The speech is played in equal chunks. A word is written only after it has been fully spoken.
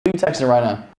Who you texting right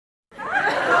now?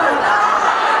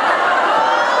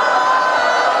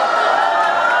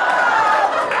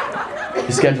 You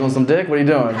scheduling some dick? What are you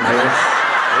doing?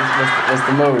 What's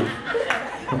the move?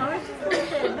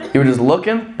 You were just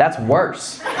looking? That's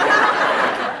worse.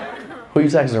 Who you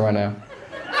texting right now?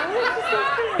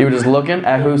 You were just looking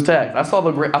at whose text? I saw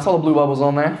the blue bubbles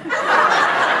on there.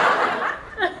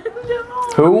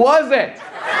 Who was it?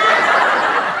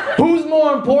 Who's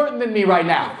more important than me right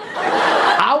now?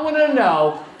 I want to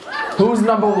know who's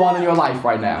number one in your life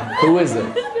right now. Who is it? I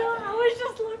was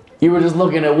just looking. You were just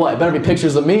looking at what? It better be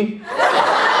pictures of me.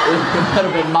 It better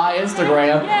be my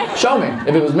Instagram. Show me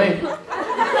if it was me.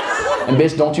 And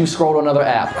bitch, don't you scroll to another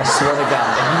app. I swear to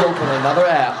God, if you open another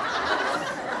app.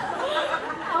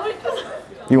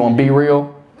 You want to be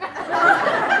real?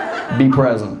 Be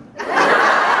present.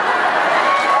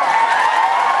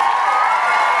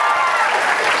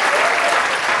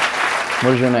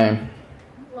 What's your name?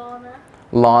 Lorna.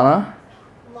 Lana?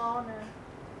 Lorna.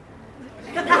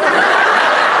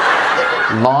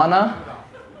 Lana?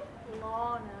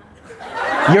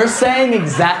 Lorna. You're saying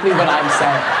exactly what I'm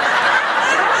saying.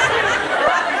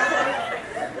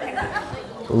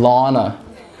 Lana.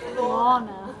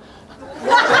 Lorna.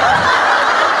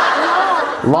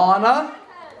 Lana?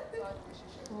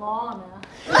 Lorna.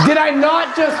 Did I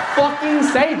not just fucking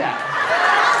say that?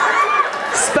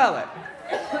 Spell it.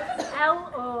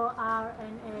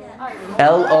 L-O-R-N-A.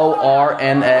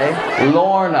 L-O-R-N-A.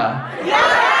 Lorna.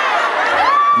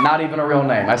 Not even a real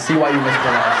name. I see why you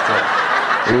mispronounced it.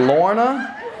 Lorna?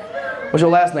 What's your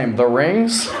last name? The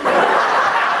Rings?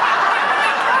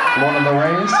 Lorna the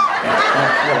Rings?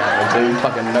 Whatever, dude.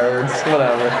 Fucking nerds.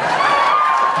 Whatever.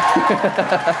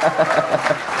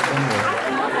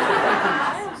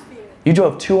 You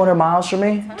drove 200 miles from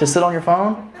me to sit on your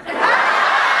phone?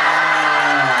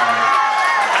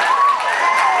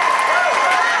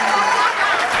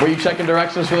 Were you checking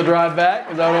directions for the drive back?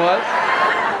 Is that what it was?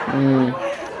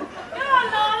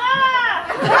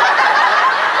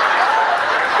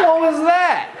 What was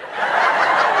that?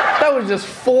 That was just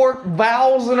 4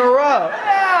 vowels in a row.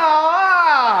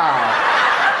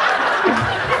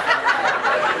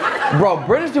 Bro,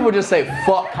 British people just say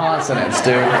fuck consonants,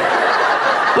 dude.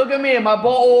 Look at me and my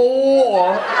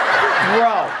ball.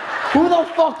 Bro, who the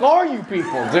fuck are you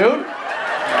people, dude?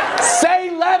 Say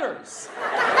letters.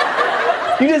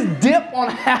 You just dip on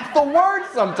half the word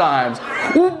sometimes.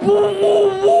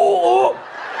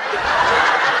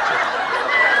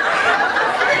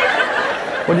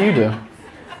 What do you do?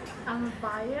 I'm a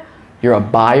buyer. You're a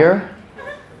buyer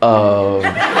of...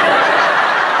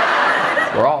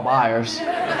 We're all buyers.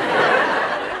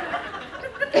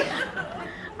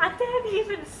 I didn't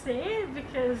even say it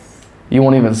because... You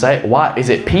won't even say it? Why? Is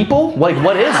it people? Like,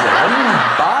 what is it? What do you mean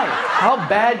buy? How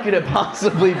bad could it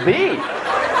possibly be?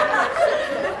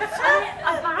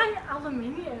 I buy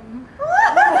aluminium.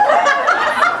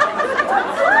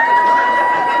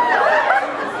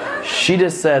 She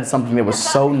just said something that was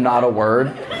so not a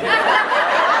word.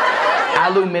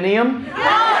 Aluminium?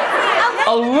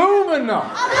 Aluminum!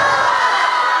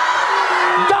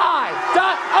 Die!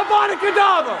 Die! Avada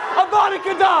Kedavra! Avada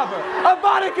Kedavra!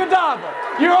 Avada Kedavra!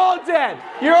 You're all dead!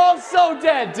 You're all so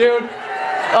dead, dude!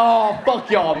 Oh, fuck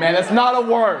y'all, man. That's not a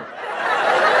word.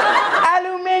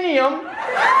 Aluminium?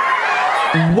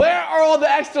 Where are all the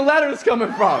extra letters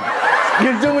coming from?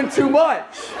 You're doing too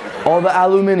much. All the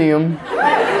aluminium.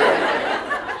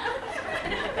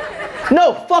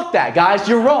 No, fuck that, guys.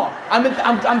 You're wrong.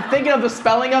 I'm thinking of the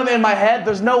spelling of it in my head.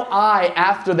 There's no I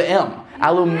after the M.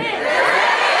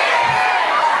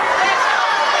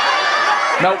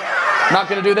 Nope. Not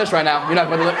gonna do this right now. You don't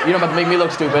have to make me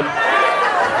look stupid.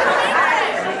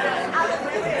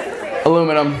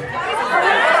 Aluminum.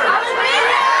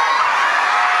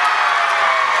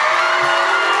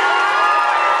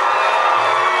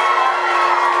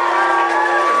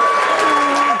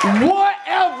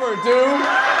 Whatever, dude.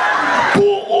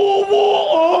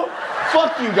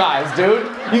 Fuck you guys, dude.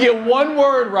 You get one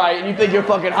word right and you think you're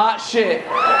fucking hot shit.